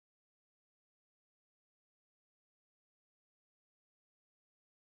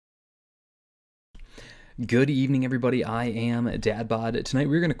Good evening, everybody. I am DadBod. Tonight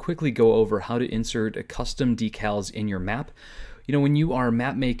we're going to quickly go over how to insert custom decals in your map. When you are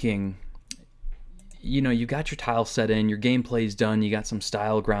map making, you got your tile set in, your gameplay's done, you got some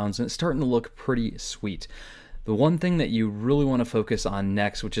style grounds, and it's starting to look pretty sweet. The one thing that you really want to focus on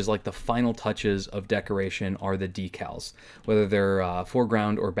next, which is like the final touches of decoration, are the decals, whether they're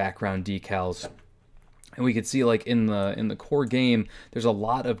foreground or background decals. And we could see, like, in the core game, there's a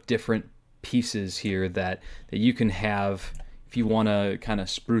lot of different pieces here that you can have if you want to kind of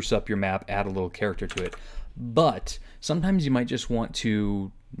spruce up your map, add a little character to it. But sometimes you might just want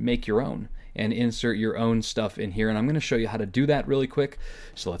to make your own and insert your own stuff in here, and I'm going to show you how to do that really quick.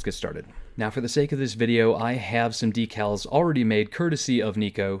 So let's get started. Now, for the sake of this video, I have some decals already made courtesy of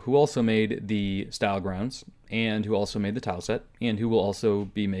Nico, who also made the style grounds and who also made the tile set and who will also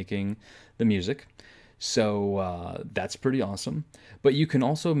be making the music. So that's pretty awesome. But you can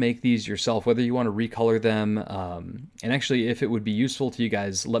also make these yourself, whether you want to recolor them. And actually, if it would be useful to you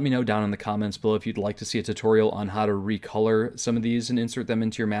guys, let me know down in the comments below if you'd like to see a tutorial on how to recolor some of these and insert them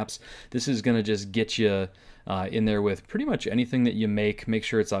into your maps. This is going to just get you in there with pretty much anything that you make. Make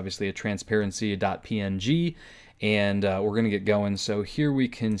sure it's obviously a transparency .png, and we're going to get going. So here we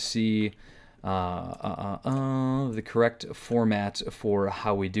can see the correct format for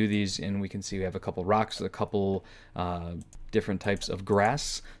how we do these, and we can see we have a couple rocks, a couple different types of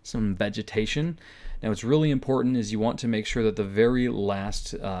grass, some vegetation. Now, what's really important is you want to make sure that the very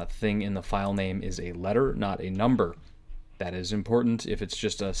last thing in the file name is a letter, not a number. That is important if it's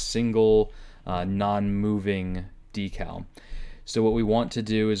just a single non-moving decal. So what we want to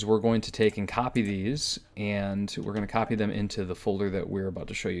do is we're going to take and copy these, and we're going to copy them into the folder that we're about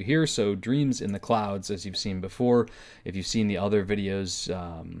to show you here. So Dreams in the Clouds, as you've seen before. If you've seen the other videos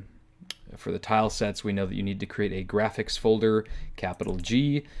for the tile sets, we know that you need to create a graphics folder, capital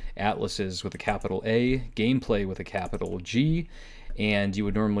G, atlases with a capital A, gameplay with a capital G, and you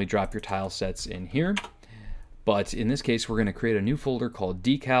would normally drop your tile sets in here. But in this case, we're going to create a new folder called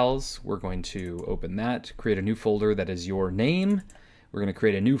Decals. We're going to open that, create a new folder that is your name. We're going to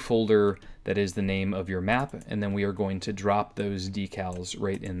create a new folder that is the name of your map, and then we are going to drop those decals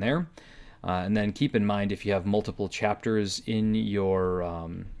right in there. And then keep in mind, if you have multiple chapters in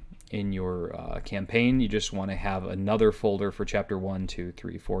your campaign, you just want to have another folder for chapter 1, 2,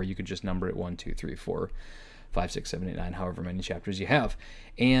 3, 4. You could just number it 1, 2, 3, 4. 5, 6, 7, 8, 9, however many chapters you have.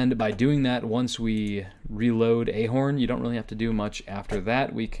 And by doing that, once we reload Ahorn, you don't really have to do much after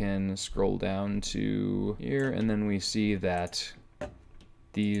that. We can scroll down to here, and then we see that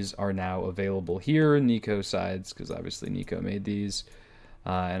these are now available here, Nico sides, because obviously Nico made these.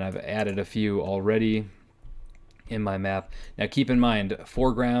 And I've added a few already in my map. Now keep in mind,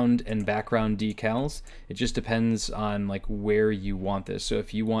 foreground and background decals, it just depends on like where you want this. So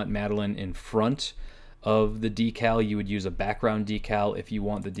if you want Madeline in front of the decal, you would use a background decal. If you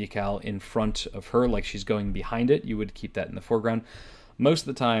want the decal in front of her, like she's going behind it, you would keep that in the foreground. Most of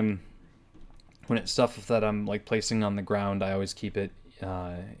the time, when it's stuff that I'm like placing on the ground, I always keep it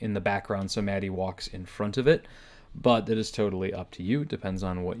in the background so Maddie walks in front of it. But that is totally up to you. It depends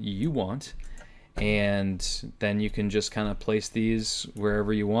on what you want. And then you can just kind of place these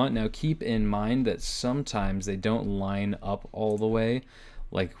wherever you want. Now keep in mind that sometimes they don't line up all the way,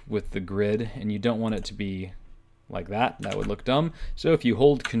 like with the grid, and you don't want it to be like that. That would look dumb. So if you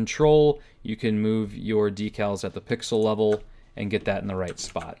hold Control, you can move your decals at the pixel level and get that in the right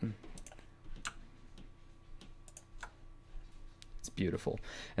spot. It's beautiful.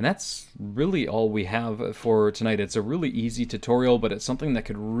 And that's really all we have for tonight. It's a really easy tutorial, but it's something that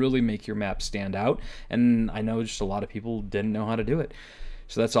could really make your map stand out. And I know just a lot of people didn't know how to do it.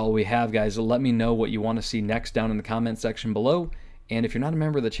 So that's all we have, guys. Let me know what you want to see next down in the comment section below. And if you're not a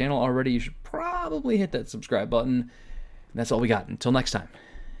member of the channel already, you should probably hit that subscribe button. And that's all we got. Until next time,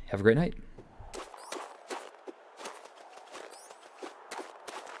 have a great night.